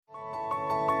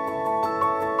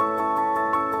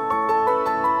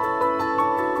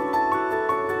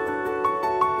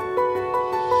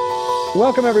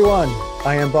Welcome, everyone.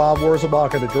 I am Bob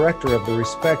Wurzelbacher, the director of the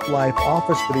Respect Life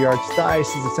Office for the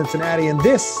Archdiocese of Cincinnati, and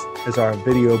this is our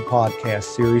video podcast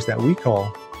series that we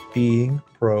call Being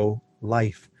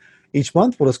Pro-Life. Each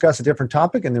month, we'll discuss a different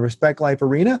topic in the Respect Life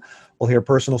arena. We'll hear a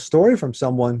personal story from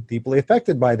someone deeply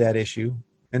affected by that issue.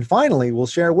 And finally, we'll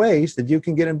share ways that you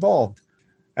can get involved.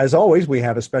 As always, we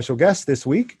have a special guest this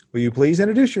week. Will you please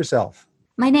introduce yourself?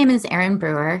 My name is Erin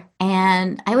Brewer,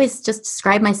 and I always just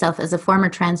describe myself as a former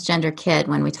transgender kid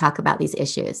when we talk about these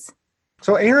issues.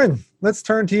 So, Erin, let's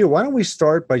turn to you. Why don't we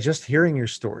start by just hearing your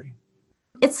story?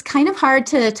 It's kind of hard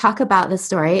to talk about this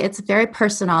story. It's very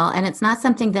personal, and it's not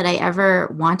something that I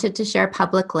ever wanted to share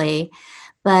publicly,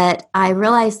 but I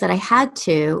realized that I had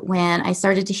to when I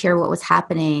started to hear what was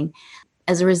happening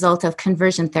as a result of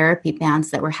conversion therapy bans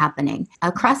that were happening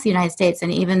across the United States,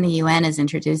 and even the UN is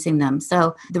introducing them.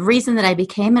 So the reason that I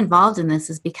became involved in this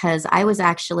is because I was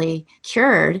actually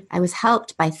cured. I was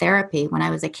helped by therapy when I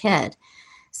was a kid.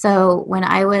 So when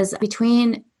I was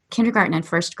between kindergarten and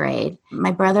first grade,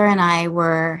 my brother and I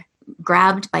were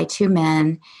grabbed by two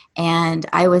men, and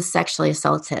I was sexually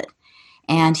assaulted,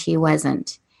 and he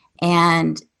wasn't.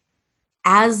 And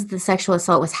as the sexual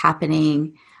assault was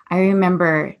happening, I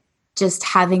remember just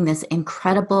having this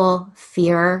incredible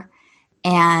fear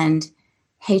and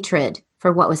hatred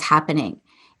for what was happening.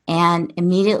 And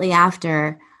immediately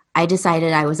after, I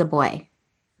decided I was a boy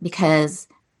because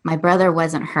my brother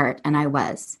wasn't hurt and I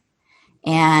was.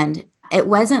 And it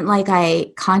wasn't like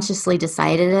I consciously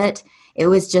decided it. It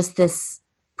was just this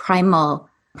primal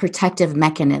protective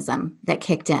mechanism that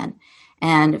kicked in.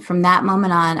 And from that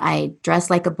moment on, I dressed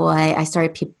like a boy. I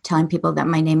started telling people that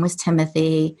my name was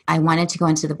Timothy. I wanted to go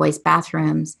into the boys'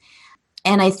 bathrooms.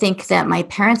 And I think that my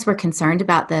parents were concerned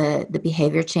about the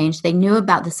behavior change. They knew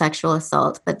about the sexual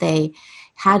assault, but they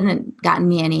hadn't gotten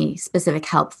me any specific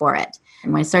help for it.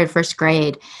 And when I started first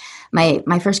grade,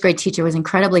 my first grade teacher was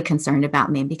incredibly concerned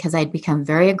about me because I'd become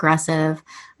very aggressive.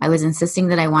 I was insisting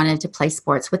that I wanted to play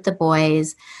sports with the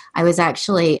boys. I was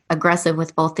actually aggressive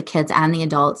with both the kids and the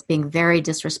adults, being very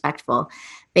disrespectful.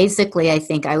 Basically, I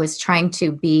think I was trying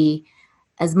to be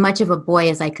as much of a boy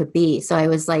as I could be. So I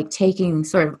was like taking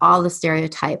sort of all the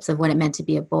stereotypes of what it meant to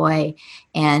be a boy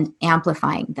and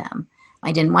amplifying them.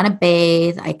 I didn't want to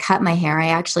bathe. I cut my hair. I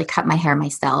actually cut my hair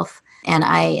myself. And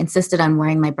I insisted on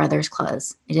wearing my brother's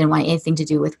clothes. I didn't want anything to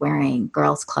do with wearing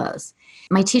girls' clothes.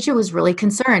 My teacher was really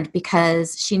concerned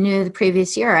because she knew the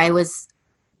previous year I was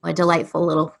a delightful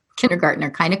little kindergartner,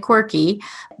 kind of quirky,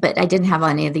 but I didn't have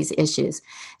any of these issues.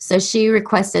 So she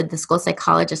requested the school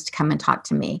psychologist to come and talk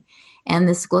to me. And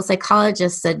the school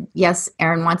psychologist said, yes,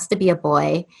 Erin wants to be a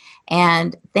boy.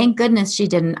 And thank goodness she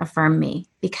didn't affirm me,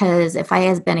 because if I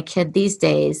had been a kid these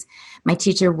days, my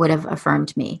teacher would have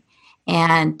affirmed me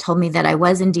and told me that I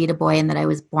was indeed a boy and that I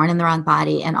was born in the wrong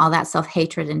body, and all that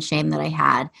self-hatred and shame that I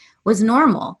had was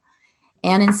normal.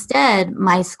 And instead,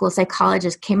 my school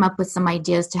psychologist came up with some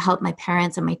ideas to help my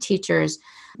parents and my teachers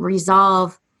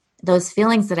resolve those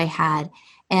feelings that I had.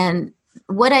 And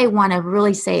what I want to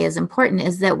really say is important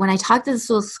is that when I talked to the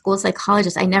school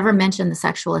psychologist, I never mentioned the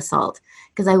sexual assault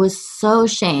because I was so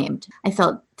shamed. I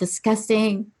felt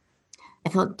disgusting. I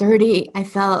felt dirty. I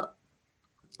felt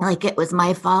like it was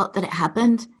my fault that it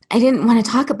happened. I didn't want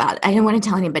to talk about it. I didn't want to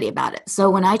tell anybody about it. So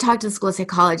when I talked to the school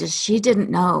psychologist, she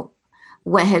didn't know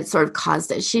what had sort of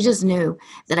caused it. She just knew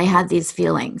that I had these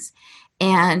feelings.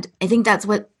 And I think that's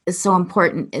what is so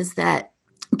important, is that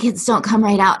kids don't come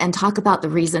right out and talk about the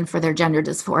reason for their gender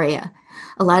dysphoria.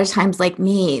 A lot of times, like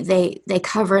me, they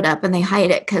cover it up and they hide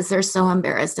it because they're so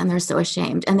embarrassed and they're so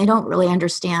ashamed, and they don't really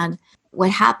understand what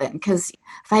happened, because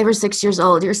 5 or 6 years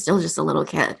old, you're still just a little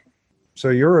kid. So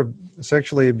you're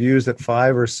sexually abused at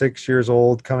 5 or 6 years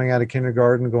old, coming out of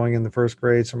kindergarten, going in the first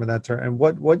grade, some of that term. And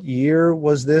what year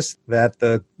was this that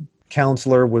the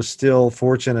counselor was still,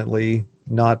 fortunately,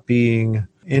 not being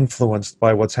influenced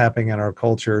by what's happening in our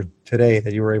culture today,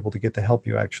 that you were able to get the help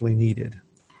you actually needed?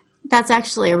 That's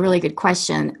actually a really good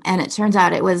question. And it turns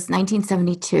out it was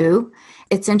 1972.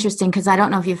 It's interesting because I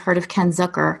don't know if you've heard of Ken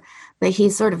Zucker, but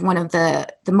he's sort of one of the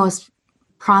most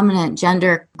prominent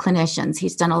gender clinicians.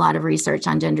 He's done a lot of research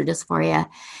on gender dysphoria,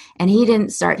 and he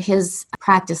didn't start his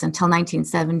practice until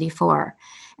 1974.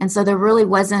 And so there really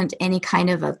wasn't any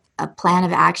kind of a plan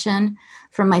of action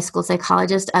from my school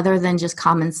psychologist other than just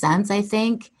common sense, I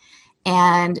think.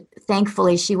 And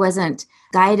thankfully, she wasn't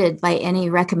guided by any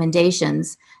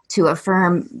recommendations to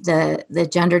affirm the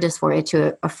gender dysphoria,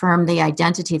 to affirm the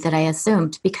identity that I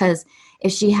assumed, because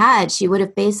if she had, she would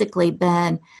have basically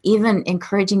been even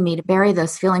encouraging me to bury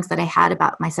those feelings that I had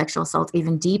about my sexual assault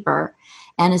even deeper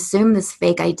and assume this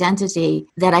fake identity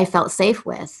that I felt safe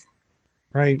with.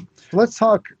 Right. Let's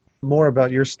talk more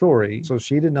about your story. So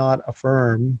she did not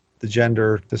affirm the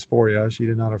gender dysphoria. She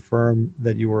did not affirm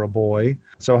that you were a boy.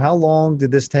 So how long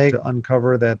did this take to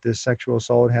uncover that this sexual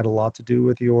assault had a lot to do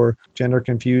with your gender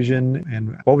confusion?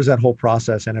 And what was that whole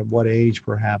process? And at what age,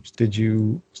 perhaps, did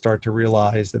you start to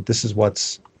realize that this is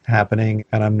what's happening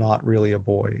and I'm not really a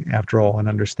boy after all, and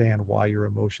understand why your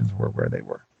emotions were where they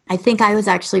were? I think I was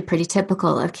actually pretty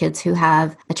typical of kids who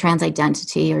have a trans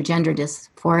identity or gender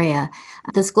dysphoria.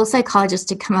 The school psychologist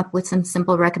did come up with some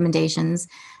simple recommendations,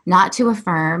 not to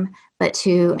affirm, but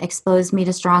to expose me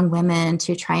to strong women,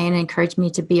 to try and encourage me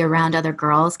to be around other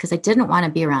girls, because I didn't want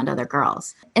to be around other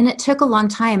girls. And it took a long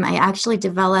time.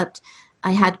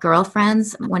 I had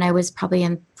girlfriends. When I was probably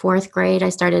in 4th grade, I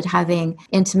started having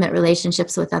intimate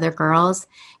relationships with other girls.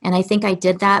 And I think I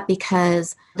did that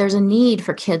because there's a need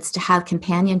for kids to have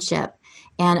companionship.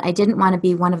 And I didn't want to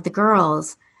be one of the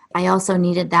girls. I also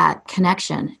needed that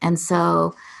connection. And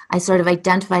so I sort of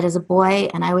identified as a boy,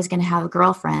 and I was going to have a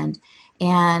girlfriend.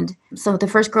 And so the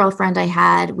first girlfriend I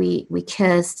had, we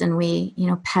kissed and we,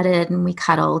 petted and we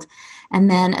cuddled. And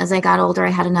then as I got older, I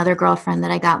had another girlfriend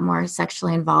that I got more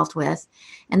sexually involved with.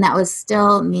 And that was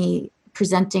still me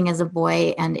presenting as a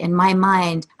boy. And in my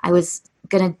mind, I was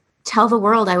going to tell the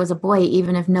world I was a boy,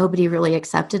 even if nobody really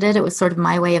accepted it. It was sort of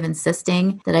my way of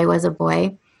insisting that I was a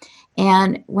boy.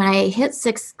 And when I hit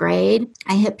 6th grade,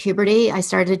 I hit puberty. I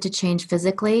started to change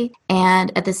physically.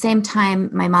 And at the same time,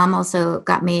 my mom also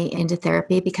got me into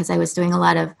therapy because I was doing a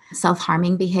lot of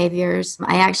self-harming behaviors.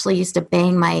 I actually used to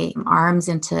bang my arms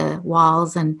into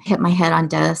walls and hit my head on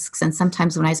desks. And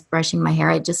sometimes when I was brushing my hair,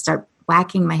 I'd just start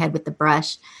whacking my head with the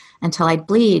brush until I'd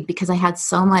bleed because I had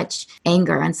so much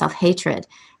anger and self-hatred.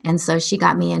 And so she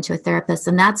got me into a therapist.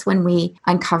 And that's when we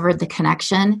uncovered the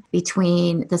connection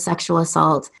between the sexual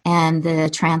assault and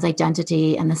the trans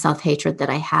identity and the self-hatred that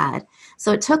I had.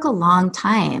 So it took a long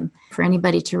time for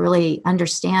anybody to really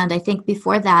understand. I think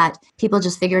before that, people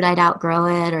just figured I'd outgrow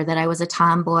it, or that I was a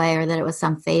tomboy, or that it was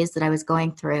some phase that I was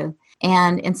going through.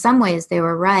 And in some ways they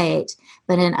were right,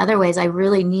 but in other ways I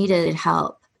really needed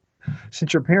help.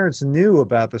 Since your parents knew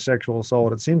about the sexual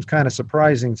assault, it seems kind of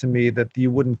surprising to me that you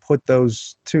wouldn't put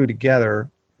those two together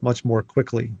much more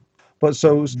quickly. But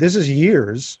so this is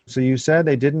years. So you said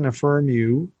they didn't affirm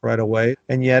you right away,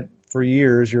 and yet for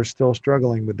years you're still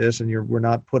struggling with this, and we're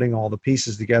not putting all the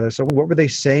pieces together. So what were they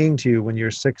saying to you when you're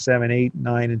 6, 7, 8,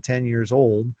 9, and 10 years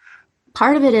old?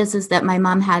 Part of it is that my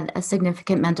mom had a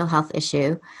significant mental health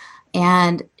issue,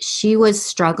 and she was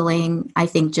struggling, I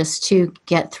think, just to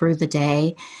get through the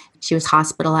day. She was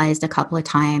hospitalized a couple of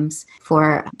times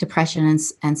for depression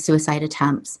and suicide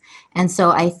attempts. And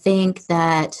so I think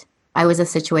that I was a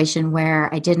situation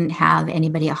where I didn't have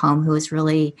anybody at home who was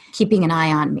really keeping an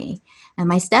eye on me. And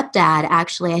my stepdad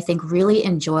actually, I think, really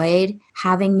enjoyed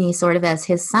having me sort of as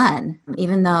his son,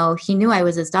 even though he knew I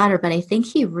was his daughter. But I think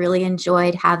he really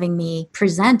enjoyed having me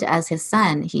present as his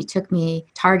son. He took me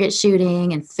target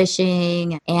shooting and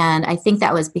fishing. And I think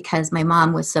that was because my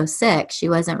mom was so sick. She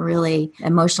wasn't really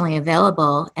emotionally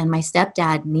available. And my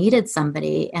stepdad needed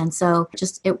somebody. And so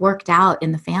it worked out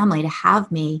in the family to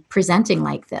have me presenting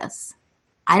like this.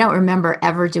 I don't remember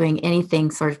ever doing anything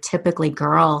sort of typically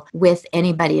girl with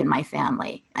anybody in my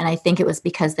family. And I think it was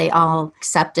because they all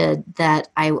accepted that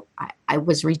I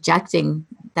was rejecting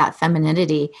that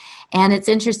femininity. And it's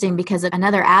interesting because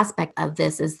another aspect of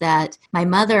this is that my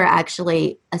mother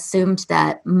actually assumed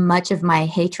that much of my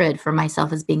hatred for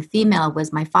myself as being female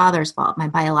was my father's fault, my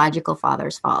biological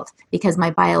father's fault, because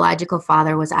my biological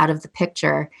father was out of the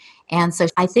picture. And so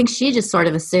I think she just sort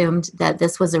of assumed that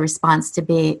this was a response to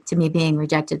me being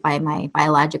rejected by my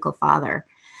biological father.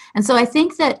 And so I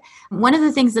think that one of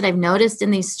the things that I've noticed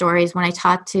in these stories when I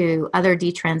talk to other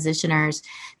detransitioners,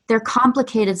 they're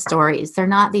complicated stories. They're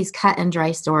not these cut and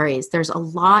dry stories. There's a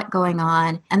lot going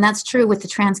on. And that's true with the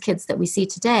trans kids that we see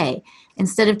today.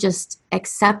 Instead of just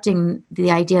accepting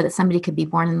the idea that somebody could be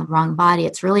born in the wrong body,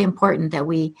 it's really important that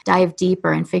we dive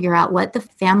deeper and figure out what the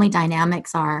family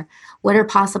dynamics are. What are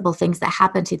possible things that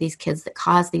happen to these kids that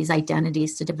cause these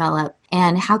identities to develop?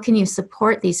 And how can you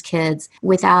support these kids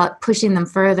without pushing them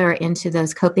further into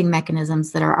those coping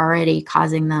mechanisms that are already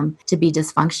causing them to be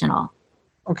dysfunctional?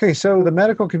 Okay, so the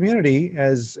medical community,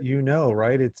 as you know,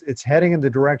 right, it's heading in the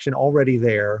direction already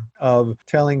there of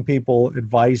telling people,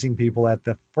 advising people at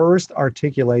the first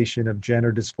articulation of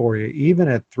gender dysphoria, even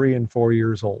at 3 and 4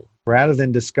 years old, rather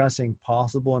than discussing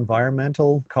possible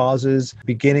environmental causes,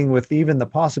 beginning with even the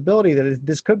possibility that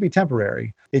this could be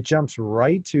temporary. It jumps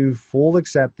right to full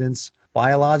acceptance,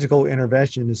 biological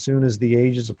intervention as soon as the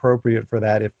age is appropriate for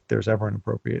that, if there's ever an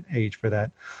appropriate age for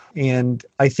that. And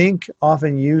I think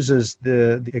often uses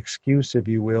the excuse, if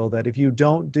you will, that if you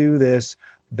don't do this,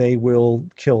 they will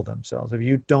kill themselves. If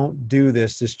you don't do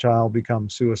this, this child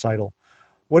becomes suicidal.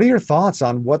 What are your thoughts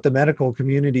on what the medical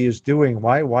community is doing?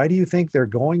 Why do you think they're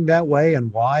going that way,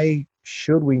 and why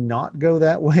should we not go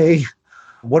that way?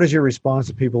 What is your response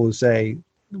to people who say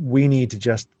we need to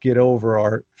just get over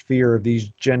our fear of these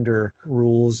gender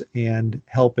rules and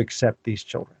help accept these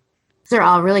children? They're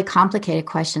all really complicated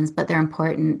questions, but they're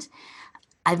important.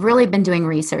 I've really been doing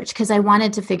research because I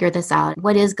wanted to figure this out.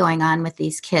 What is going on with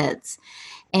these kids?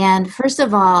 And first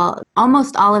of all,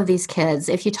 almost all of these kids,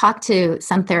 if you talk to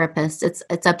some therapists,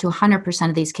 it's up to 100%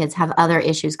 of these kids have other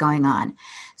issues going on.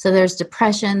 So there's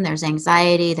depression, there's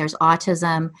anxiety, there's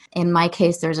autism. In my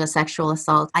case, there's a sexual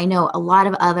assault. I know a lot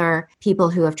of other people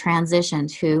who have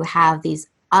transitioned who have these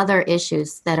other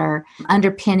issues that are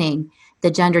underpinning the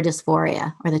gender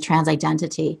dysphoria or the trans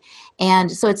identity.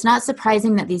 And so it's not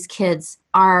surprising that these kids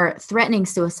are threatening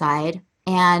suicide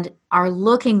and are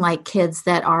looking like kids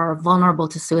that are vulnerable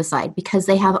to suicide because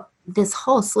they have this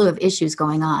whole slew of issues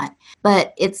going on.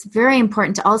 But it's very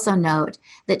important to also note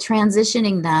that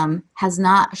transitioning them has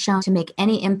not shown to make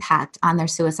any impact on their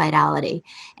suicidality.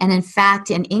 And in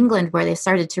fact, in England, where they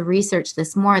started to research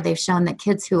this more, they've shown that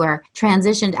kids who are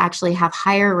transitioned actually have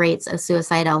higher rates of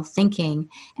suicidal thinking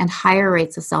and higher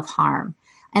rates of self-harm.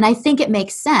 And I think it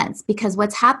makes sense because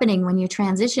what's happening when you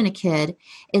transition a kid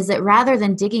is that rather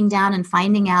than digging down and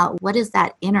finding out what is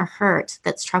that inner hurt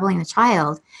that's troubling the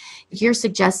child, you're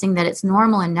suggesting that it's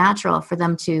normal and natural for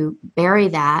them to bury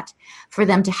that, for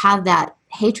them to have that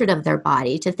hatred of their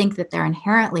body, to think that they're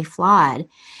inherently flawed,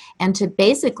 and to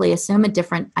basically assume a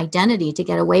different identity to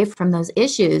get away from those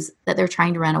issues that they're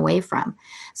trying to run away from.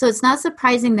 So it's not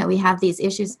surprising that we have these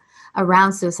issues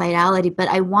around suicidality, but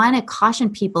I want to caution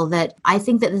people that I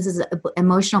think that this is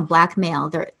emotional blackmail,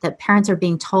 that parents are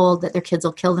being told that their kids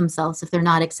will kill themselves if they're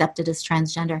not accepted as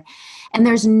transgender. And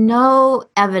there's no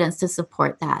evidence to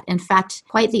support that. In fact,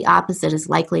 quite the opposite is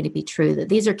likely to be true, that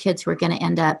these are kids who are going to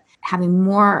end up having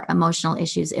more emotional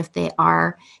issues if they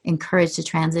are encouraged to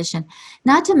transition.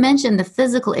 Not to mention the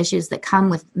physical issues that come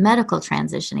with medical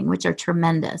transitioning, which are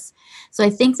tremendous. So I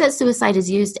think that suicide is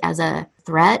used as a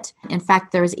threat. In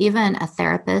fact, there was even a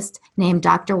therapist named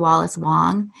Dr. Wallace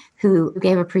Wong who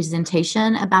gave a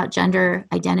presentation about gender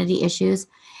identity issues.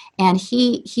 And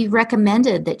he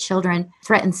recommended that children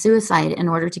threaten suicide in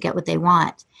order to get what they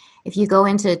want. If you go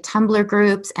into Tumblr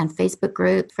groups and Facebook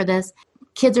groups for this,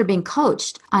 kids are being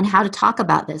coached on how to talk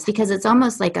about this because it's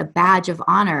almost like a badge of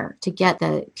honor to get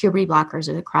the puberty blockers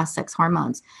or the cross-sex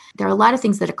hormones. There are a lot of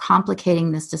things that are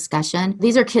complicating this discussion.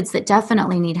 These are kids that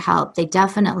definitely need help. They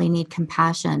definitely need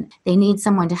compassion. They need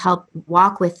someone to help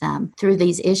walk with them through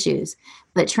these issues.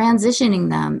 But transitioning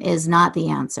them is not the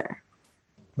answer.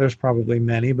 There's probably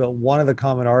many, but one of the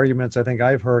common arguments, I think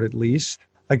I've heard at least,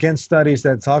 against studies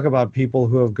that talk about people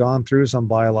who have gone through some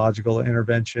biological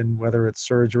intervention, whether it's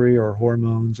surgery or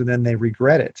hormones, and then they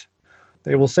regret it.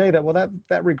 They will say that, well,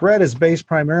 that regret is based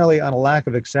primarily on a lack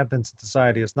of acceptance in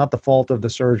society. It's not the fault of the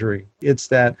surgery. It's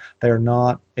that they're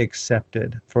not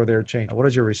accepted for their change. What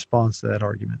is your response to that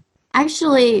argument?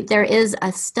 Actually, there is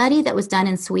a study that was done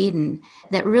in Sweden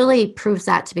that really proves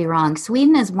that to be wrong.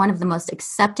 Sweden is one of the most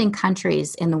accepting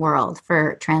countries in the world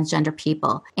for transgender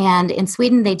people. And in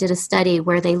Sweden, they did a study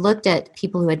where they looked at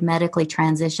people who had medically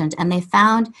transitioned, and they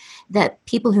found that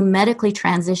people who medically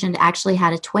transitioned actually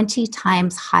had a 20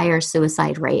 times higher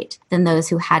suicide rate than those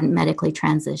who hadn't medically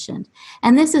transitioned.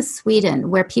 And this is Sweden,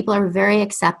 where people are very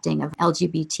accepting of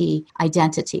LGBT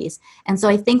identities. And so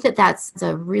I think that that's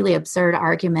a really absurd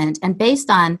argument. And based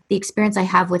on the experience I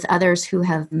have with others who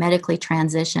have medically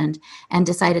transitioned and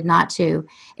decided not to,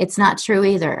 it's not true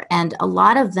either. And a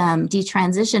lot of them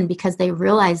detransition because they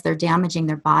realize they're damaging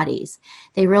their bodies.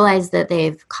 They realize that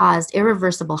they've caused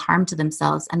irreversible harm to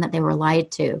themselves and that they were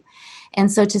lied to. And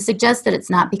so to suggest that it's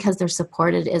not because they're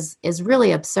supported is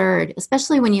really absurd,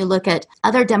 especially when you look at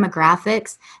other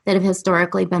demographics that have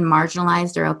historically been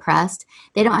marginalized or oppressed.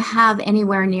 They don't have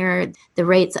anywhere near the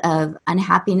rates of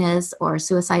unhappiness or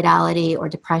suicidality or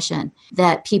depression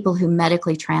that people who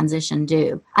medically transition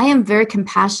do. I am very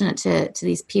compassionate to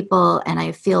these people, and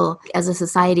I feel as a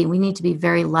society we need to be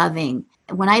very loving.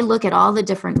 When I look at all the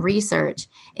different research,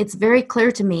 it's very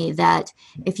clear to me that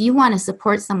if you want to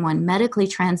support someone, medically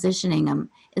transitioning them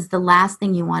is the last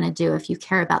thing you want to do if you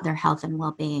care about their health and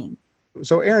well-being.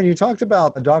 So, Aaron, you talked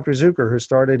about Dr. Zucker, who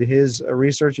started his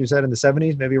research, you said, in the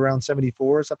 70s, maybe around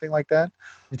 74 or something like that.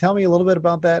 Can you tell me a little bit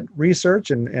about that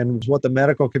research and what the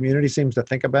medical community seems to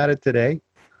think about it today?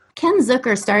 Ken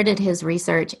Zucker started his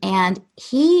research and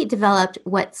he developed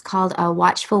what's called a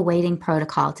watchful waiting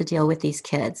protocol to deal with these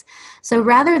kids. So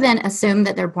rather than assume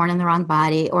that they're born in the wrong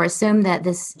body or assume that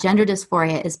this gender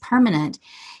dysphoria is permanent,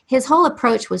 his whole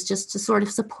approach was just to sort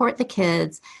of support the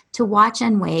kids, to watch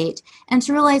and wait, and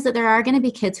to realize that there are going to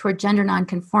be kids who are gender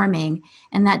nonconforming.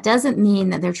 And that doesn't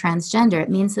mean that they're transgender. It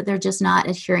means that they're just not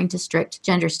adhering to strict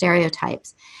gender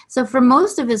stereotypes. So for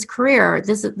most of his career,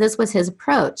 this was his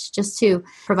approach, just to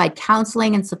provide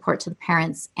counseling and support to the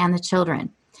parents and the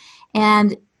children.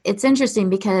 And it's interesting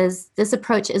because this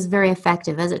approach is very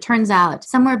effective. As it turns out,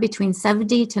 somewhere between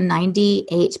 70 to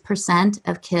 98%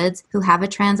 of kids who have a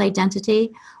trans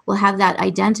identity will have that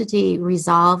identity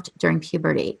resolved during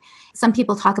puberty. Some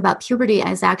people talk about puberty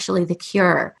as actually the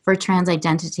cure for trans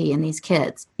identity in these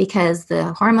kids because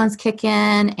the hormones kick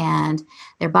in and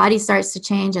their body starts to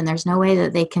change and there's no way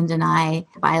that they can deny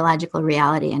biological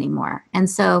reality anymore. And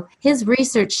so his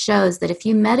research shows that if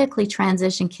you medically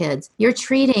transition kids, you're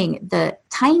treating the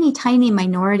tiny, tiny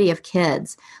minority of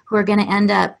kids who are going to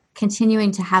end up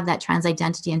continuing to have that trans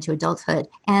identity into adulthood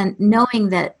and knowing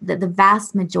that the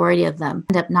vast majority of them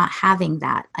end up not having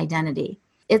that identity.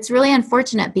 It's really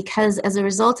unfortunate because as a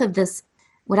result of this,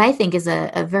 what I think is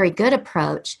a very good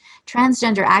approach,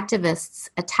 transgender activists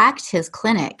attacked his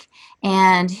clinic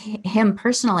and him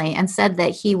personally and said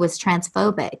that he was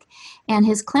transphobic. And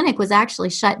his clinic was actually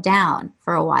shut down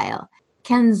for a while.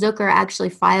 Ken Zucker actually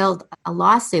filed a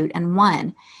lawsuit and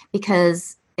won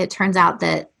because it turns out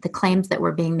that the claims that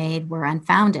were being made were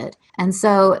unfounded. And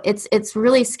so it's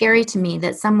really scary to me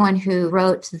that someone who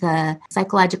wrote the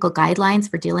psychological guidelines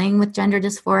for dealing with gender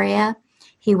dysphoria,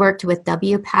 he worked with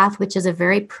WPATH, which is a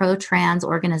very pro-trans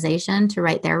organization, to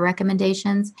write their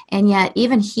recommendations. And yet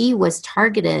even he was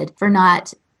targeted for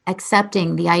not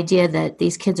accepting the idea that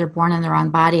these kids are born in the wrong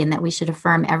body and that we should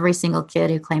affirm every single kid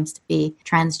who claims to be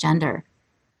transgender.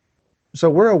 So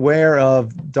we're aware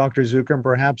of Dr. Zucker and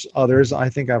perhaps others. I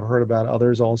think I've heard about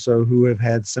others also who have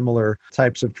had similar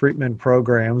types of treatment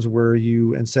programs where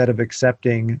you, instead of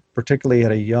accepting, particularly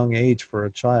at a young age for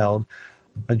a child,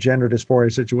 a gender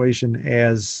dysphoria situation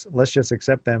as let's just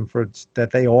accept them for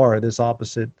that they are this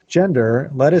opposite gender,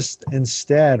 let us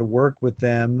instead work with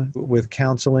them with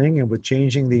counseling and with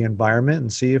changing the environment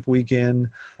and see if we can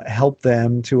help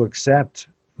them to accept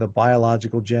the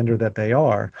biological gender that they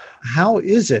are. How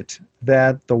is it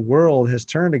that the world has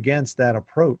turned against that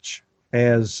approach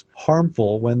as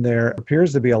harmful when there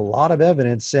appears to be a lot of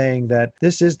evidence saying that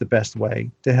this is the best way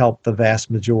to help the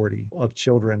vast majority of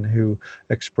children who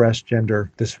express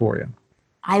gender dysphoria?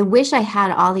 I wish I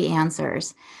had all the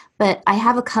answers, but I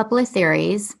have a couple of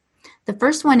theories. The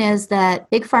first one is that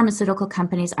big pharmaceutical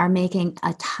companies are making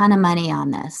a ton of money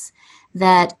on this.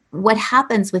 That what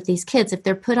happens with these kids, if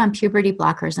they're put on puberty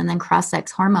blockers and then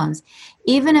cross-sex hormones,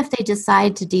 even if they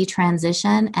decide to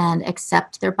detransition and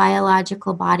accept their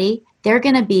biological body, they're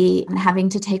going to be having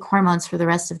to take hormones for the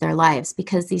rest of their lives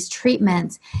because these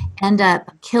treatments end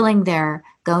up killing their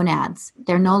gonads.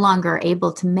 They're no longer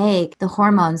able to make the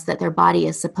hormones that their body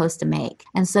is supposed to make.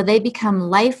 And so they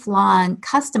become lifelong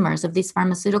customers of these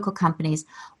pharmaceutical companies,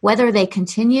 whether they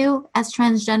continue as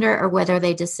transgender or whether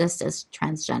they desist as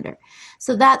transgender.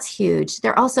 So that's huge.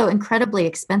 They're also incredibly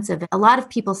expensive. A lot of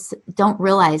people don't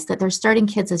realize that they're starting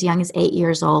kids as young as 8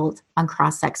 years old on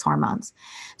cross-sex hormones.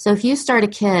 So if you start a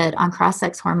kid on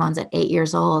cross-sex hormones at 8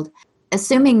 years old,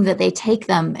 assuming that they take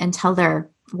them until they're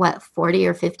 40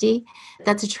 or 50,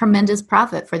 that's a tremendous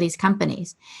profit for these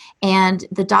companies. And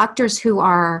the doctors who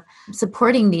are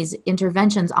supporting these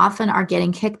interventions often are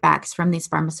getting kickbacks from these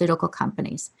pharmaceutical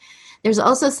companies. There's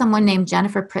also someone named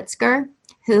Jennifer Pritzker,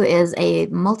 who is a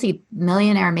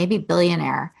multi-millionaire, maybe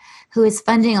billionaire, who is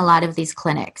funding a lot of these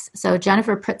clinics. So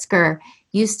Jennifer Pritzker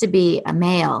used to be a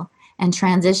male and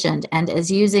transitioned and is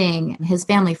using his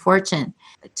family fortune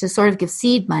to sort of give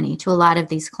seed money to a lot of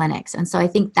these clinics. And so I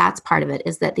think that's part of it,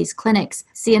 is that these clinics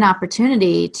see an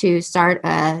opportunity to start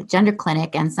a gender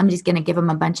clinic and somebody's going to give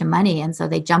them a bunch of money, and so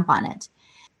they jump on it.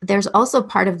 There's also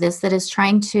part of this that is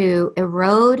trying to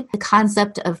erode the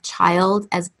concept of child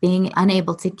as being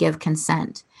unable to give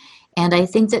consent. And I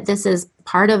think that this is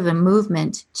part of a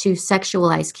movement to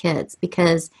sexualize kids,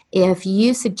 because if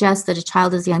you suggest that a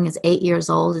child as young as 8 years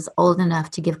old is old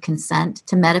enough to give consent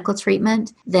to medical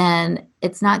treatment, then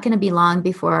it's not going to be long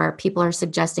before people are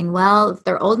suggesting, well, if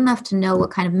they're old enough to know what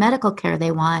kind of medical care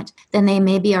they want, then they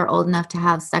maybe are old enough to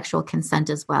have sexual consent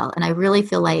as well. And I really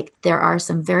feel like there are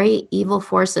some very evil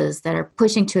forces that are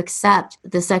pushing to accept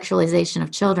the sexualization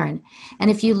of children.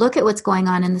 And if you look at what's going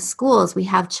on in the schools, we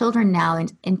have children now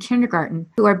in kindergarten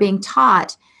who are being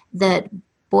taught that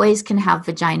boys can have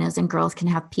vaginas and girls can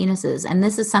have penises. And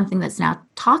this is something that's now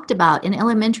talked about in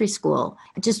elementary school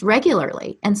just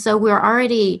regularly. And so we're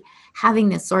already having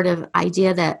this sort of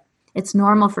idea that it's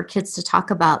normal for kids to talk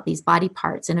about these body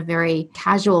parts in a very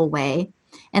casual way.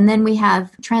 And then we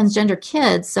have transgender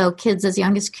kids, so kids as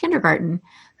young as kindergarten,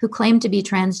 who claim to be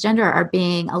transgender are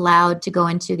being allowed to go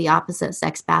into the opposite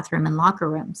sex bathroom and locker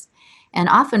rooms, and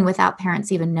often without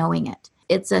parents even knowing it.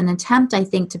 It's an attempt, I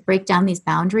think, to break down these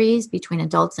boundaries between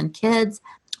adults and kids,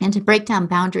 and to break down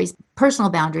boundaries,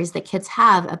 personal boundaries that kids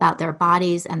have about their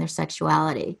bodies and their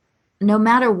sexuality. No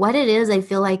matter what it is, I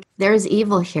feel like there's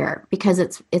evil here because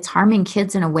it's harming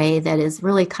kids in a way that is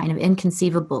really kind of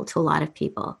inconceivable to a lot of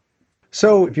people.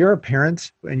 So if you're a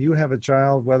parent and you have a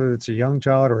child, whether it's a young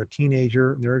child or a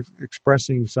teenager, they're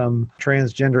expressing some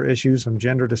transgender issues, some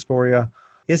gender dysphoria,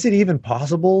 is it even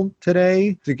possible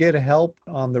today to get help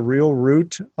on the real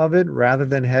root of it rather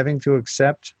than having to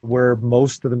accept where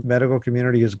most of the medical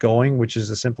community is going, which is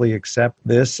to simply accept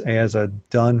this as a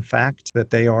done fact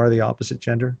that they are the opposite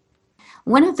gender?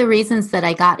 One of the reasons that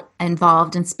I got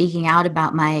involved in speaking out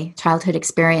about my childhood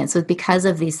experience was because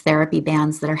of these therapy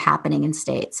bans that are happening in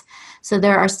states. So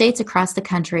there are states across the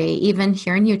country, even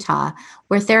here in Utah,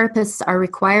 where therapists are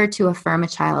required to affirm a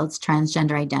child's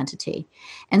transgender identity.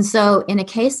 And so in a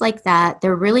case like that,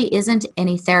 there really isn't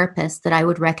any therapist that I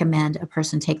would recommend a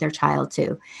person take their child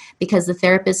to, because the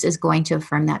therapist is going to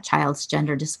affirm that child's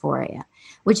gender dysphoria,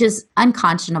 which is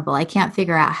unconscionable. I can't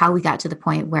figure out how we got to the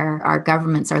point where our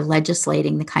governments are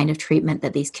legislating the kind of treatment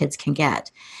that these kids can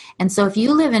get. And so if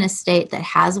you live in a state that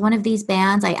has one of these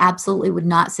bans, I absolutely would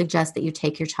not suggest that you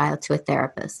take your child to a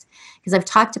therapist. Because I've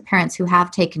talked to parents who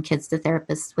have taken kids to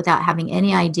therapists without having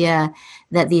any idea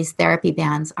that these therapy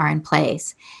bans are in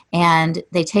place. And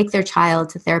they take their child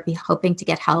to therapy hoping to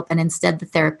get help, and instead the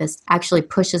therapist actually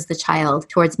pushes the child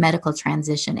towards medical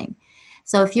transitioning.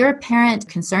 So if you're a parent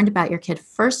concerned about your kid,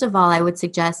 first of all, I would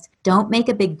suggest don't make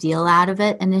a big deal out of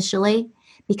it initially,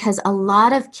 because a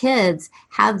lot of kids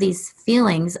have these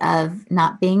feelings of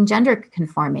not being gender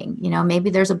conforming. You know, maybe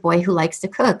there's a boy who likes to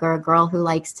cook or a girl who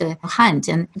likes to hunt.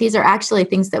 And these are actually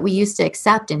things that we used to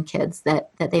accept in kids,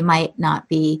 that they might not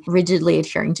be rigidly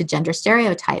adhering to gender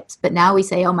stereotypes. But now we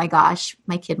say, oh my gosh,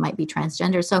 my kid might be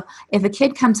transgender. So if a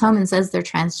kid comes home and says they're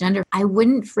transgender, I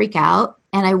wouldn't freak out,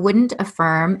 and I wouldn't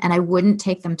affirm, and I wouldn't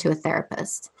take them to a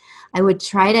therapist. I would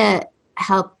try to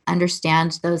help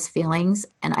understand those feelings.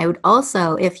 And I would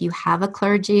also, if you have a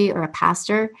clergy or a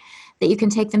pastor that you can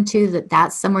take them to,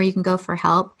 that's somewhere you can go for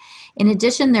help. In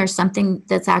addition, there's something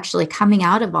that's actually coming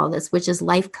out of all this, which is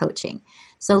life coaching.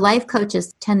 So life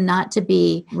coaches tend not to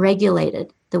be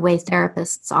regulated the way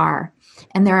therapists are.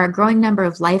 And there are a growing number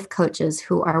of life coaches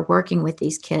who are working with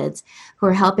these kids, who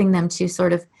are helping them to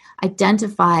sort of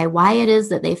identify why it is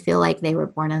that they feel like they were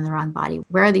born in the wrong body.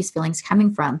 Where are these feelings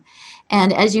coming from?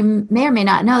 And as you may or may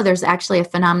not know, there's actually a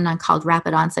phenomenon called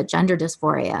rapid onset gender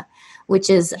dysphoria, which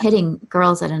is hitting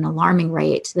girls at an alarming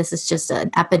rate. This is just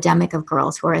an epidemic of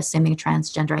girls who are assuming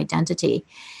transgender identity.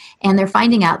 And they're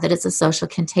finding out that it's a social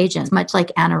contagion, much like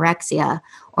anorexia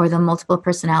or the multiple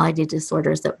personality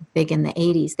disorders that were big in the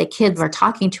 80s. The kids are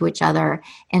talking to each other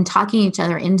and talking each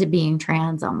other into being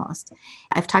trans almost.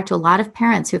 I've talked to a lot of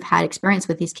parents who've had experience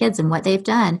with these kids, and what they've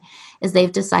done is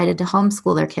they've decided to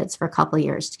homeschool their kids for a couple of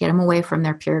years to get them away from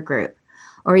their peer group,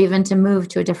 or even to move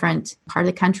to a different part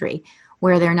of the country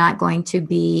where they're not going to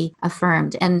be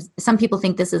affirmed. And some people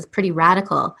think this is pretty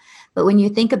radical. But when you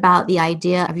think about the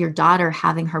idea of your daughter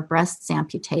having her breasts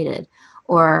amputated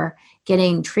or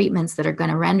getting treatments that are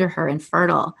going to render her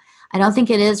infertile, I don't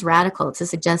think it is radical to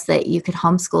suggest that you could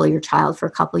homeschool your child for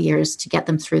a couple of years to get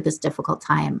them through this difficult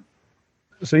time.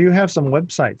 So you have some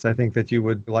websites, I think, that you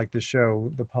would like to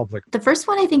show the public. The first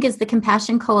one, I think, is the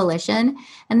Compassion Coalition.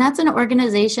 And that's an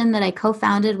organization that I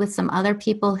co-founded with some other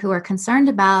people who are concerned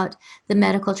about the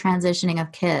medical transitioning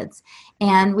of kids.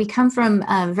 And we come from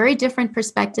very different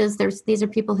perspectives. These are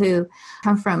people who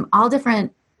come from all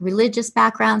different religious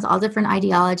backgrounds, all different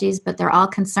ideologies, but they're all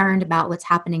concerned about what's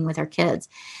happening with our kids.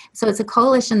 So it's a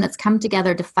coalition that's come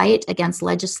together to fight against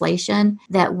legislation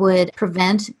that would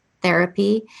prevent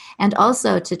therapy, and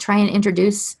also to try and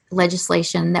introduce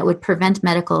legislation that would prevent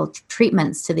medical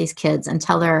treatments to these kids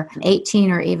until they're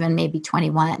 18 or even maybe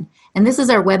 21. And this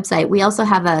is our website. We also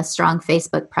have a strong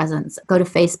Facebook presence. Go to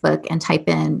Facebook and type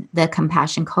in the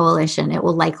Compassion Coalition. It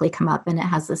will likely come up, and it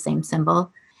has the same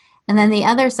symbol. And then the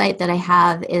other site that I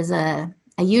have is a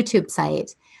YouTube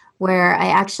site where I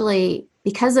actually,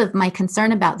 because of my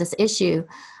concern about this issue,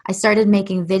 I started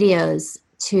making videos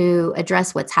to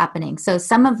address what's happening. So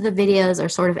some of the videos are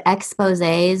sort of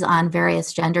exposés on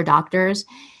various gender doctors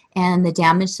and the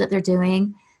damage that they're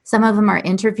doing. Some of them are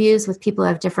interviews with people who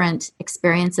have different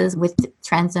experiences with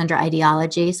transgender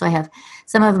ideology. So I have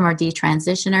some of them are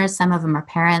detransitioners, some of them are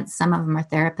parents, some of them are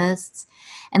therapists.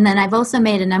 And then I've also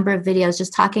made a number of videos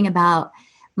just talking about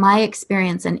my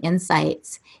experience and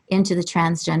insights into the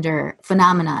transgender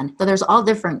phenomenon. So there's all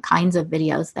different kinds of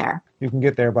videos there. You can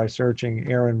get there by searching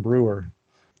Erin Brewer.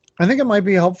 I think it might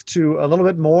be helpful to a little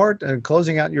bit more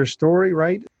closing out your story,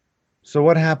 right? So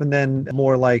what happened then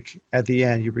more like at the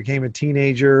end? You became a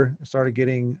teenager, started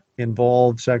getting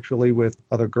involved sexually with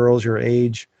other girls your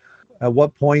age. At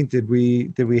what point did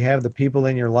we have the people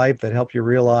in your life that helped you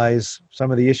realize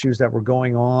some of the issues that were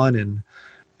going on, and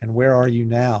where are you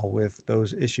now with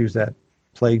those issues that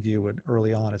plagued you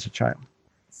early on as a child?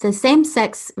 The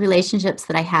same-sex relationships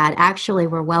that I had actually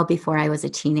were well before I was a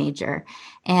teenager,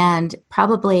 and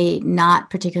probably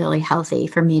not particularly healthy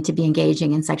for me to be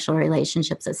engaging in sexual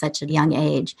relationships at such a young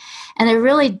age. And I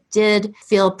really did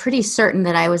feel pretty certain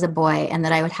that I was a boy and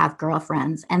that I would have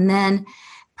girlfriends. And then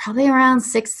probably around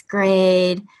 6th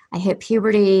grade, I hit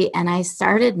puberty and I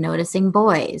started noticing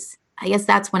boys. I guess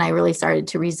that's when I really started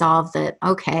to resolve that,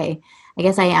 okay, I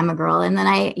guess I am a girl. And then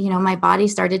my body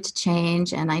started to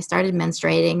change and I started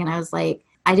menstruating and I was like,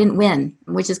 I didn't win,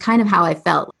 which is kind of how I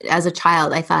felt as a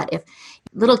child. I thought if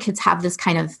little kids have this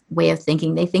kind of way of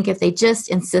thinking, they think if they just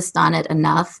insist on it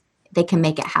enough, they can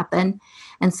make it happen.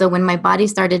 And so when my body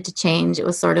started to change, it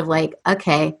was sort of like,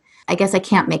 okay, I guess I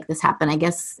can't make this happen. I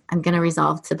guess I'm going to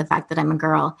resolve to the fact that I'm a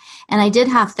girl. And I did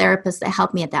have therapists that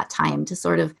helped me at that time to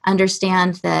sort of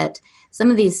understand that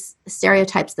some of these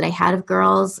stereotypes that I had of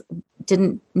girls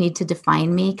didn't need to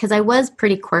define me because I was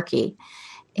pretty quirky.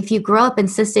 If you grow up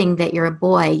insisting that you're a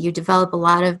boy, you develop a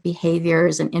lot of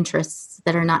behaviors and interests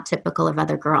that are not typical of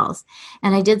other girls.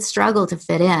 And I did struggle to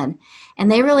fit in.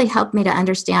 And they really helped me to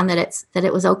understand that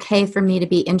it was okay for me to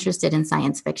be interested in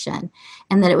science fiction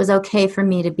and that it was okay for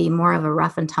me to be more of a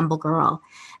rough and tumble girl.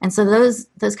 And so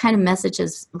those kind of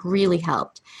messages really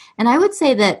helped. And I would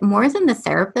say that more than the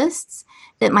therapists,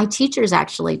 that my teachers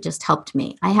actually just helped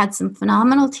me. I had some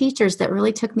phenomenal teachers that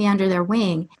really took me under their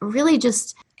wing, really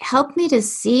just helped me to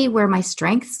see where my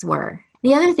strengths were.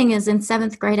 The other thing is in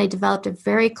 7th grade, I developed a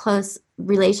very close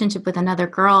relationship with another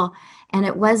girl, and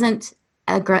it wasn't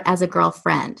as a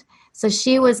girlfriend. So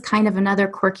she was kind of another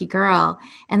quirky girl,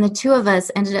 and the two of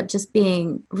us ended up just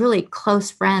being really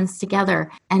close friends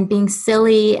together and being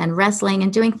silly and wrestling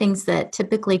and doing things that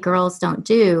typically girls don't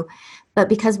do. But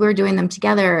because we were doing them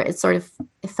together, it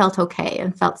felt okay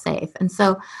and felt safe. And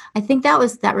so I think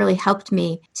that really helped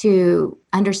me to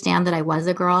understand that I was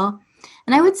a girl.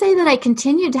 And I would say that I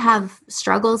continued to have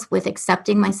struggles with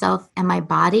accepting myself and my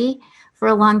body for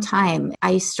a long time.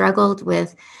 I struggled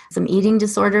with some eating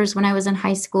disorders when I was in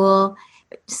high school,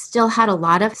 still had a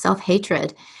lot of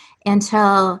self-hatred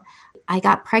until I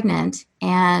got pregnant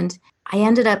and I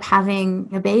ended up having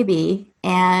a baby.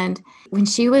 And when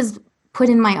she was put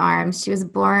in my arms, she was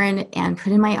born and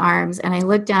put in my arms, and I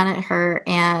looked down at her,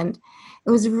 and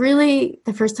it was really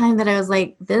the first time that I was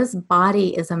like, this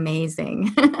body is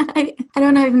amazing. I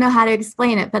don't even know how to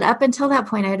explain it, but up until that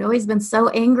point, I had always been so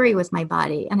angry with my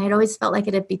body, and I'd always felt like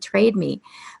it had betrayed me.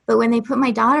 But when they put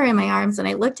my daughter in my arms and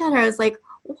I looked at her, I was like,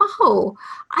 whoa,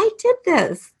 I did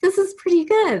this. This is pretty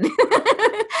good.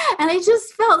 And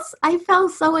I fell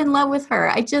so in love with her.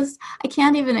 I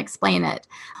can't even explain it.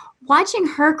 Watching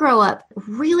her grow up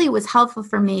really was helpful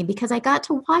for me because I got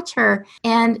to watch her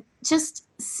and just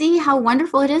see how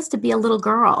wonderful it is to be a little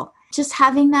girl. Just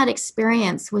having that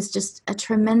experience was just a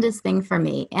tremendous thing for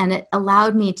me. And it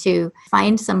allowed me to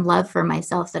find some love for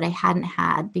myself that I hadn't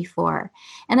had before.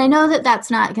 And I know that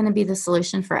that's not going to be the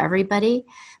solution for everybody,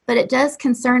 but it does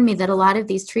concern me that a lot of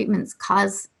these treatments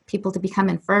cause people to become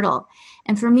infertile.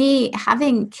 And for me,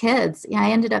 having kids,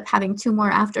 I ended up having 2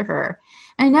 more after her.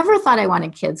 I never thought I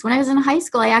wanted kids. When I was in high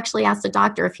school, I actually asked a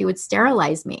doctor if he would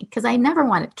sterilize me because I never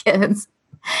wanted kids.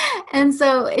 And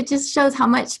so it just shows how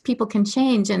much people can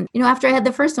change. And, after I had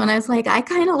the first one, I was like, I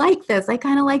kind of like this. I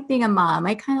kind of like being a mom.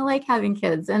 I kind of like having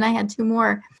kids. And I had 2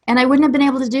 more. And I wouldn't have been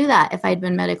able to do that if I'd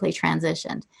been medically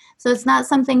transitioned. So it's not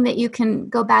something that you can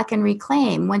go back and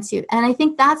reclaim and I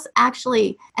think that's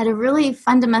actually at a really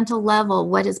fundamental level,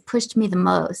 what has pushed me the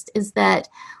most is that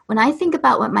when I think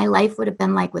about what my life would have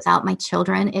been like without my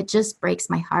children, it just breaks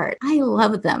my heart. I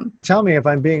love them. Tell me if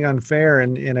I'm being unfair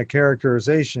in a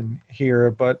characterization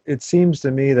here, but it seems to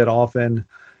me that often,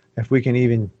 if we can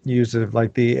even use it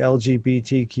like the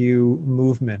LGBTQ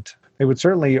movement, they would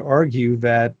certainly argue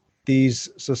that these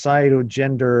societal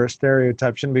gender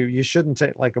stereotypes you shouldn't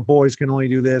say like a boys can only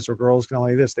do this or girls can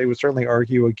only do this. They would certainly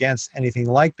argue against anything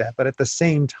like that. But at the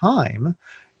same time,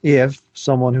 if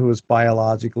someone who is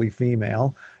biologically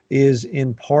female is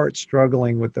in part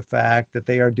struggling with the fact that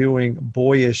they are doing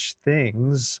boyish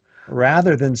things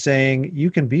rather than saying you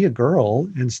can be a girl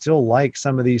and still like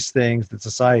some of these things that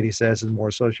society says is more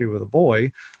associated with a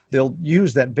boy. They'll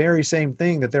use that very same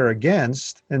thing that they're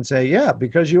against and say, yeah,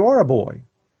 because you are a boy.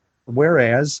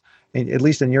 Whereas, at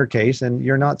least in your case, and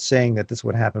you're not saying that this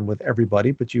would happen with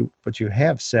everybody, but you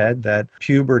have said that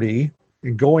puberty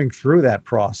and going through that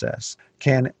process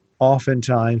can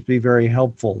oftentimes be very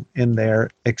helpful in their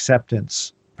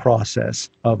acceptance process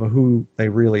of who they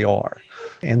really are.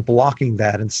 And blocking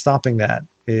that and stopping that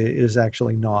is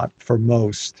actually not, for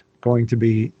most, going to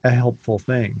be a helpful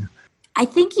thing. I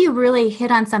think you really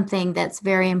hit on something that's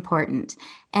very important,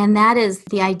 and that is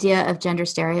the idea of gender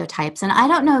stereotypes. And I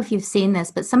don't know if you've seen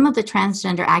this, but some of the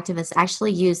transgender activists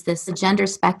actually use this gender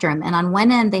spectrum. And on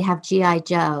one end, they have G.I.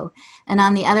 Joe, and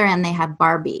on the other end, they have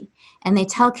Barbie. And they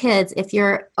tell kids, if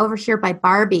you're over here by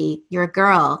Barbie, you're a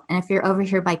girl, and if you're over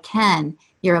here by Ken,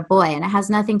 you're a boy. And it has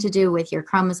nothing to do with your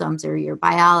chromosomes or your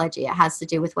biology. It has to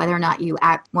do with whether or not you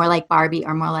act more like Barbie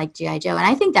or more like G.I. Joe. And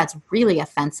I think that's really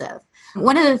offensive.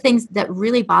 One of the things that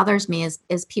really bothers me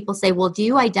is people say, well, do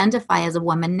you identify as a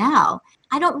woman now?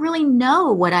 I don't really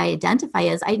know what I identify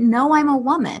as. I know I'm a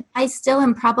woman. I still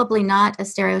am probably not a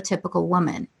stereotypical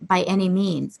woman by any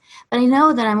means, but I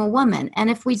know that I'm a woman. And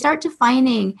if we start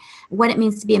defining what it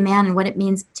means to be a man and what it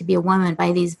means to be a woman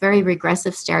by these very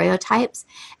regressive stereotypes,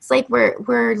 it's like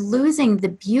we're losing the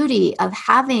beauty of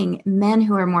having men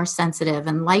who are more sensitive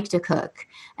and like to cook,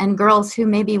 and girls who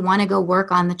maybe want to go work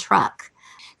on the truck.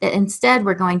 That instead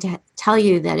we're going to tell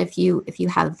you that if you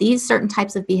have these certain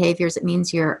types of behaviors, it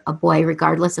means you're a boy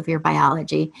regardless of your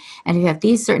biology. And if you have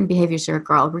these certain behaviors, you're a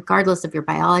girl regardless of your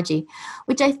biology,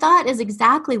 which I thought is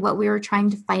exactly what we were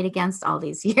trying to fight against all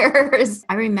these years.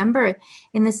 I remember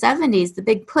in the 70s, the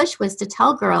big push was to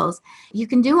tell girls you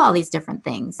can do all these different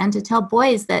things, and to tell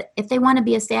boys that if they want to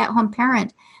be a stay-at-home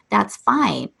parent, that's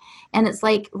fine. And it's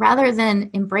like, rather than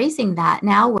embracing that,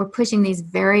 now we're pushing these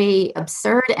very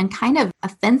absurd and kind of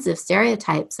offensive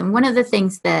stereotypes. And one of the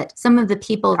things that some of the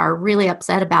people are really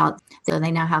upset about, so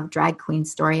they now have drag queen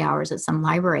story hours at some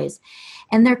libraries,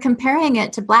 and they're comparing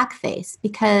it to blackface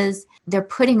because they're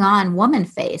putting on woman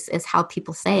face, is how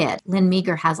people say it. Lynn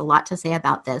Meager has a lot to say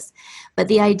about this. But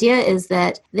the idea is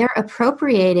that they're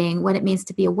appropriating what it means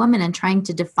to be a woman and trying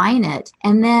to define it.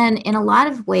 And then in a lot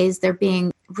of ways, they're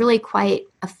being really quite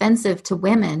offensive to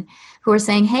women who are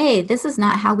saying, hey, this is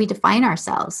not how we define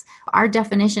ourselves. Our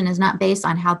definition is not based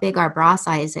on how big our bra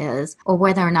size is or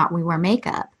whether or not we wear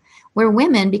makeup. We're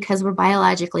women because we're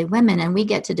biologically women, and we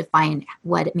get to define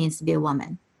what it means to be a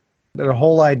woman. The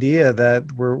whole idea that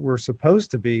we're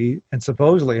supposed to be and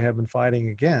supposedly have been fighting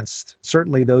against,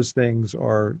 certainly those things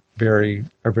are very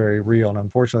real. And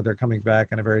unfortunately, they're coming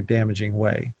back in a very damaging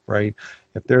way, right?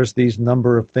 If there's these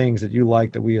number of things that you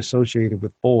like that we associated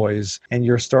with boys, and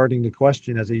you're starting to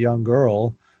question as a young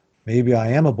girl, maybe I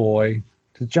am a boy,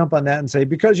 to jump on that and say,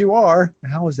 because you are,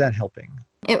 how is that helping?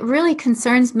 It really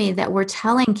concerns me that we're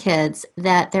telling kids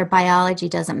that their biology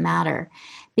doesn't matter,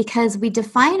 because we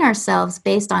define ourselves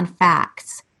based on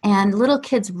facts. And little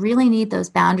kids really need those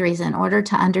boundaries in order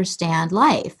to understand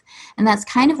life. And that's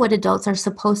kind of what adults are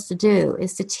supposed to do,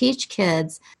 is to teach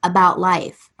kids about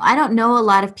life. I don't know a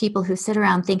lot of people who sit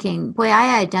around thinking, boy,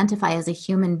 I identify as a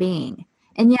human being.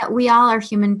 And yet we all are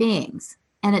human beings.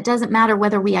 And it doesn't matter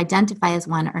whether we identify as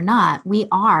one or not. We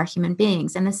are human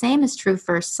beings. And the same is true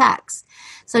for sex.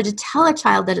 So to tell a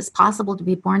child that it's possible to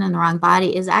be born in the wrong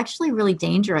body is actually really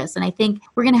dangerous. And I think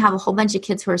we're going to have a whole bunch of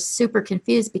kids who are super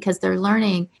confused because they're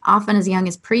learning, often as young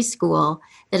as preschool,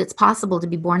 that it's possible to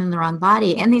be born in the wrong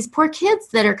body. And these poor kids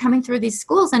that are coming through these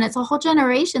schools, and it's a whole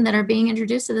generation that are being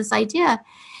introduced to this idea.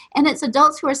 And it's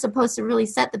adults who are supposed to really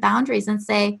set the boundaries and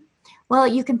say, well,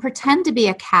 you can pretend to be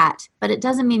a cat, but it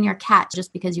doesn't mean you're a cat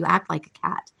just because you act like a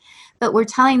cat. But we're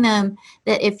telling them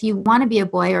that if you want to be a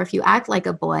boy or if you act like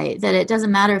a boy, that it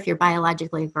doesn't matter if you're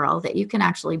biologically a girl, that you can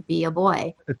actually be a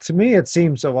boy. To me, it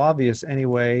seems so obvious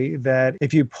anyway that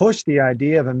if you push the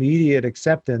idea of immediate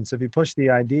acceptance, if you push the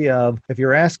idea of, if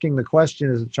you're asking the question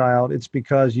as a child, it's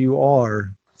because you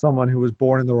are someone who was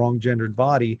born in the wrong gendered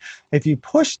body. If you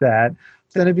push that,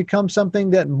 then it becomes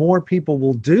something that more people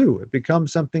will do. It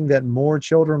becomes something that more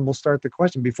children will start to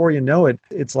question. Before you know it,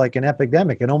 it's like an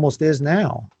epidemic. It almost is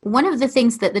now. One of the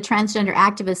things that the transgender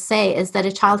activists say is that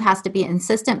a child has to be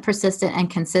insistent, persistent, and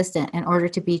consistent in order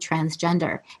to be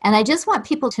transgender. And I just want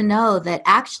people to know that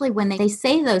actually when they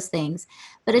say those things,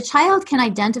 that a child can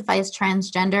identify as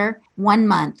transgender 1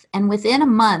 month and within a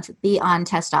month be on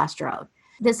testosterone.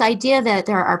 this idea that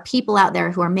there are people out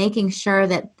there who are making sure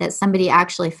that somebody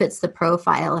actually fits the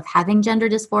profile of having gender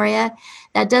dysphoria,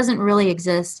 that doesn't really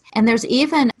exist. And there's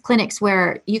even clinics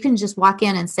where you can just walk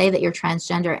in and say that you're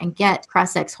transgender and get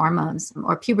cross-sex hormones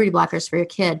or puberty blockers for your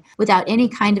kid without any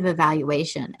kind of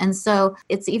evaluation. And so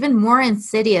it's even more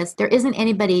insidious. There isn't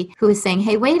anybody who is saying,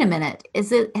 hey, wait a minute,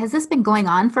 has this been going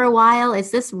on for a while?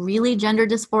 Is this really gender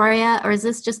dysphoria? Or is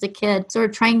this just a kid sort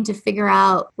of trying to figure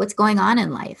out what's going on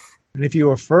in life? And if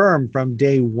you affirm from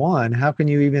day one, how can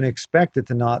you even expect it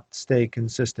to not stay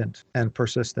consistent and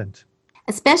persistent?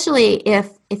 Especially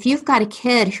if you've got a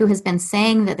kid who has been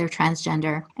saying that they're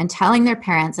transgender and telling their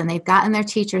parents, and they've gotten their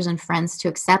teachers and friends to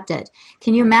accept it.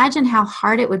 Can you imagine how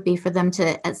hard it would be for them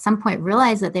to at some point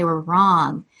realize that they were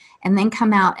wrong and then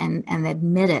come out and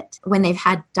admit it when they've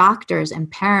had doctors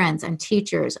and parents and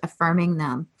teachers affirming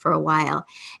them for a while?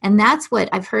 And that's what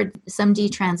I've heard some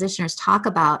detransitioners talk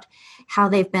about, how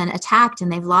they've been attacked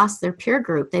and they've lost their peer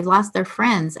group, they've lost their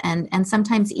friends, and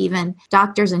sometimes even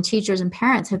doctors and teachers and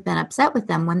parents have been upset with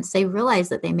them once they realize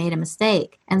that they made a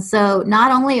mistake. And so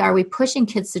not only are we pushing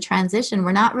kids to transition,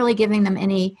 we're not really giving them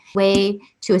any way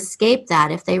to escape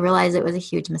that if they realize it was a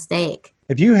huge mistake.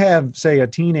 If you have, say, a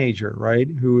teenager, right,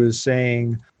 who is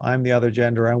saying, I'm the other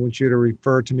gender, I want you to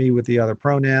refer to me with the other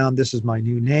pronoun, this is my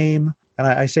new name. And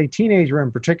I say teenager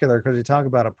in particular because you talk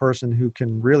about a person who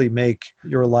can really make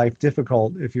your life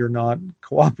difficult if you're not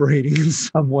cooperating in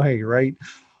some way, right?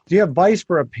 Do you have advice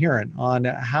for a parent on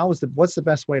what's the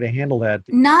best way to handle that?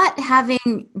 Not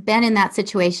having been in that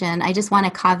situation, I just want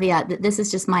to caveat that this is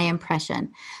just my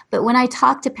impression. But when I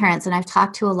talk to parents, and I've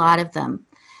talked to a lot of them,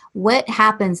 what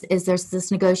happens is there's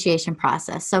this negotiation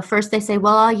process. So first they say,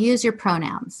 well, I'll use your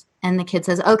pronouns. And the kid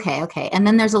says, okay. And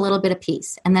then there's a little bit of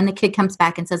peace. And then the kid comes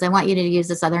back and says, I want you to use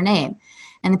this other name.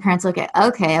 And the parents look at,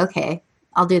 okay,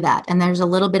 I'll do that. And there's a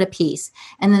little bit of peace.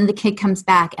 And then the kid comes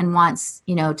back and wants,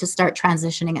 to start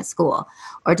transitioning at school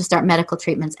or to start medical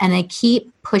treatments. And they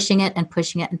keep pushing it and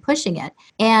pushing it and pushing it.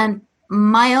 And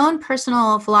my own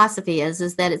personal philosophy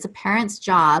is that it's a parent's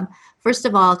job, first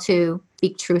of all, to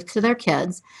speak truth to their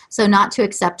kids. So not to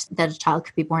accept that a child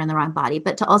could be born in the wrong body,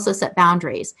 but to also set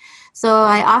boundaries. So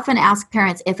I often ask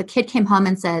parents, if a kid came home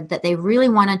and said that they really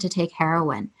wanted to take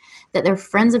heroin, that their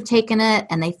friends have taken it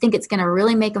and they think it's going to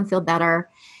really make them feel better,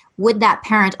 would that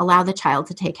parent allow the child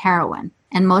to take heroin?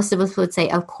 And most of us would say,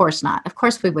 of course not. Of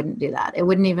course we wouldn't do that. It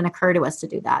wouldn't even occur to us to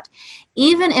do that.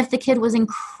 Even if the kid was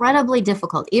incredibly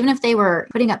difficult, even if they were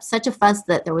putting up such a fuss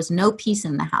that there was no peace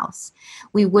in the house,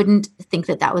 we wouldn't think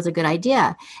that that was a good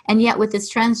idea. And yet with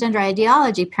this transgender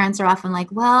ideology, parents are often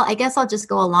like, well, I guess I'll just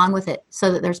go along with it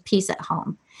so that there's peace at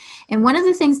home. And one of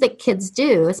the things that kids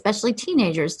do, especially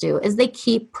teenagers do, is they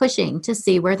keep pushing to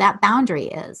see where that boundary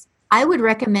is. I would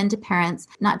recommend to parents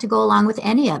not to go along with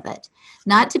any of it,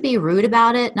 not to be rude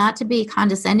about it, not to be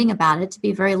condescending about it, to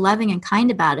be very loving and kind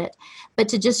about it, but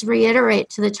to just reiterate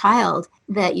to the child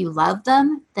that you love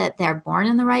them, that they're born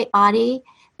in the right body,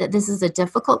 that this is a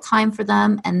difficult time for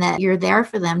them, and that you're there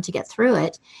for them to get through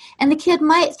it. And the kid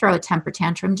might throw a temper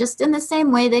tantrum just in the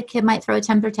same way that kid might throw a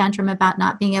temper tantrum about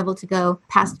not being able to go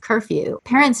past curfew.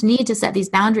 Parents need to set these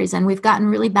boundaries, and we've gotten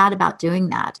really bad about doing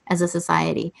that as a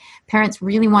society. Parents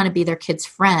really want to be their kid's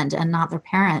friend and not their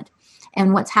parent.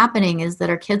 And what's happening is that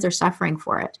our kids are suffering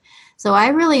for it. So I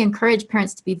really encourage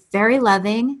parents to be very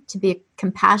loving, to be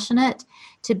compassionate,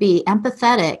 to be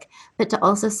empathetic, but to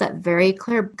also set very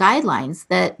clear guidelines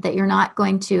that you're not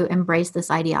going to embrace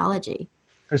this ideology.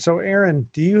 So, Erin,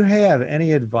 do you have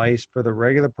any advice for the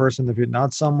regular person, if you're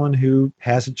not someone who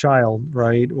has a child,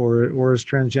 right, or is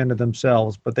transgender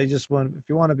themselves, but they just if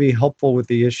you want to be helpful with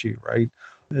the issue, right?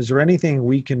 Is there anything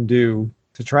we can do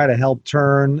to try to help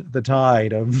turn the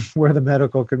tide of where the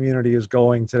medical community is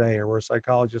going today, or where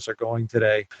psychologists are going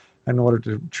today, in order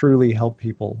to truly help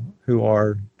people who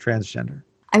are transgender?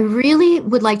 I really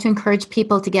would like to encourage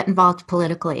people to get involved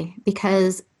politically,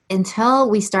 because until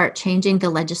we start changing the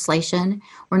legislation,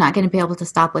 we're not going to be able to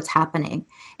stop what's happening.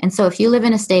 And so if you live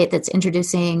in a state that's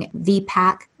introducing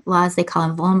VPAC laws, they call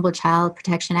them Vulnerable Child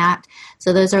Protection Act.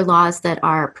 So those are laws that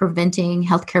are preventing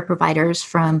healthcare providers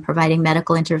from providing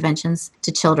medical interventions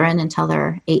to children until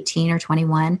they're 18 or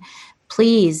 21.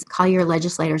 Please call your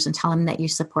legislators and tell them that you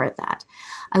support that.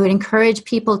 I would encourage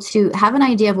people to have an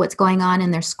idea of what's going on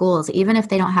in their schools, even if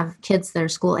they don't have kids that are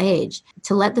school age,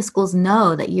 to let the schools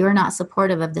know that you're not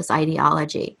supportive of this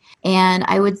ideology. And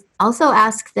I would Also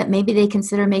ask that maybe they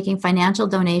consider making financial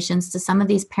donations to some of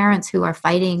these parents who are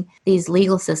fighting these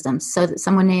legal systems. So that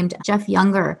someone named Jeff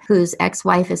Younger, whose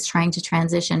ex-wife is trying to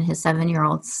transition his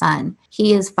 7-year-old son,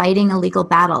 he is fighting a legal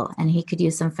battle and he could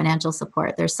use some financial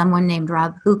support. There's someone named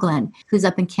Rob Hoogland who's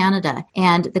up in Canada,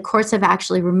 and the courts have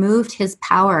actually removed his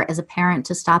power as a parent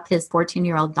to stop his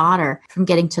 14-year-old daughter from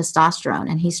getting testosterone,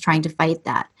 and he's trying to fight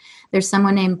that. There's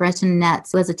someone named Breton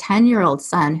Netz who has a 10-year-old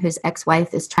son whose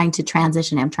ex-wife is trying to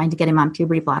transition him, trying to get him on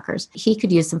puberty blockers. He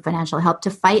could use some financial help to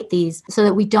fight these so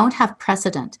that we don't have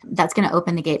precedent. That's going to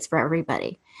open the gates for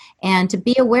everybody. And to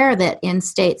be aware that in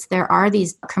states there are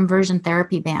these conversion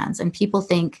therapy bans, and people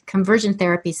think conversion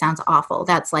therapy sounds awful.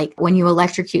 That's like when you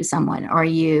electrocute someone or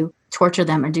you torture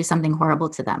them or do something horrible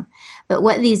to them. But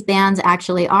what these bans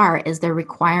actually are is they're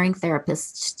requiring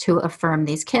therapists to affirm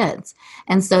these kids.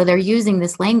 And so they're using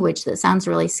this language that sounds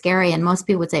really scary. And most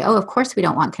people would say, oh, of course we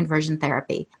don't want conversion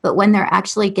therapy. But when they're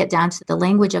actually get down to the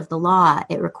language of the law,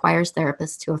 it requires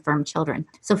therapists to affirm children.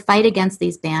 So fight against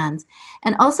these bans.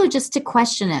 And also just to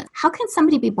question it. How can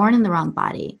somebody be born in the wrong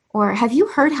body? Or have you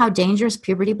heard how dangerous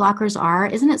puberty blockers are?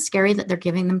 Isn't it scary that they're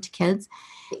giving them to kids?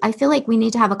 I feel like we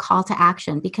need to have a call to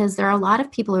action because there are a lot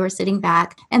of people who are sitting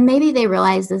back and maybe they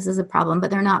realize this is a problem, but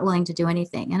they're not willing to do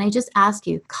anything. And I just ask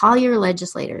you, call your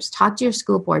legislators, talk to your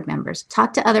school board members,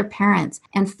 talk to other parents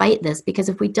and fight this, because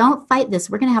if we don't fight this,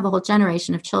 we're going to have a whole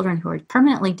generation of children who are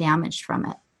permanently damaged from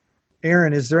it.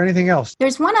 Erin, is there anything else?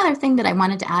 There's one other thing that I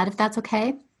wanted to add, if that's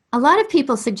okay. A lot of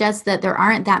people suggest that there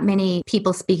aren't that many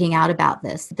people speaking out about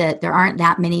this, that there aren't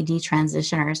that many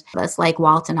detransitioners, us like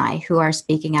Walt and I, who are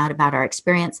speaking out about our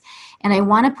experience. And I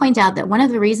want to point out that one of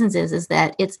the reasons is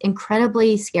that it's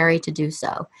incredibly scary to do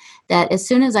so. That as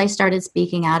soon as I started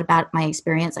speaking out about my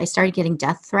experience, I started getting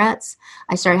death threats.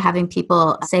 I started having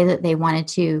people say that they wanted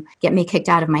to get me kicked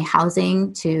out of my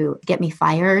housing, to get me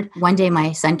fired. One day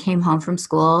my son came home from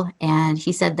school and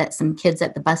he said that some kids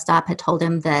at the bus stop had told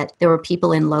him that there were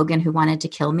people in Logan who wanted to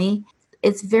kill me.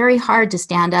 It's very hard to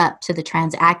stand up to the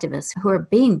trans activists who are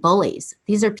being bullies.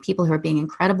 These are people who are being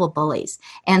incredible bullies.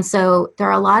 And so there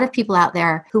are a lot of people out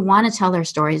there who want to tell their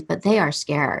stories, but they are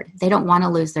scared. They don't want to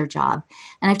lose their job.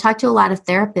 And I've talked to a lot of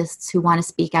therapists who want to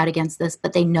speak out against this,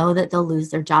 but they know that they'll lose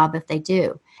their job if they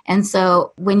do. And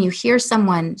so when you hear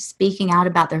someone speaking out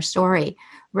about their story,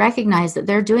 recognize that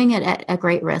they're doing it at a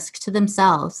great risk to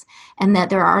themselves and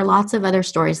that there are lots of other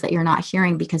stories that you're not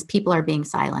hearing because people are being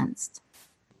silenced.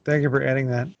 Thank you for adding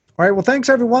that. All right. Well, thanks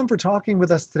everyone for talking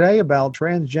with us today about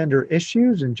transgender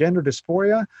issues and gender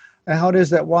dysphoria, and how it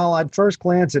is that while at first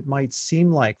glance it might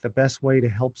seem like the best way to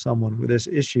help someone with this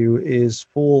issue is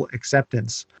full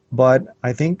acceptance. But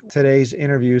I think today's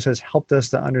interviews has helped us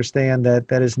to understand that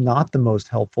that is not the most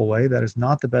helpful way. That is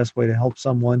not the best way to help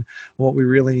someone. What we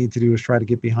really need to do is try to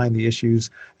get behind the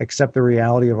issues, accept the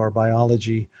reality of our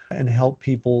biology, and help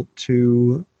people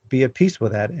to be at peace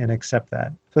with that and accept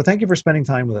that. So thank you for spending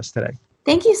time with us today.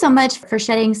 Thank you so much for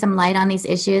shedding some light on these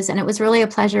issues. And it was really a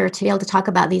pleasure to be able to talk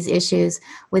about these issues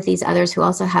with these others who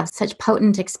also have such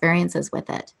potent experiences with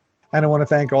it. And I want to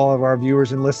thank all of our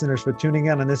viewers and listeners for tuning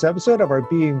in on this episode of our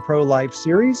Being Pro-Life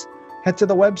series. Head to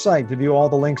the website to view all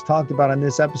the links talked about in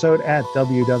this episode at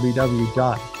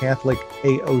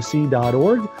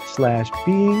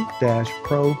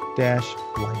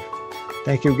www.catholicaoc.org/being-pro-life.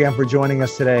 Thank you again for joining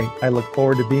us today. I look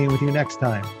forward to being with you next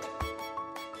time.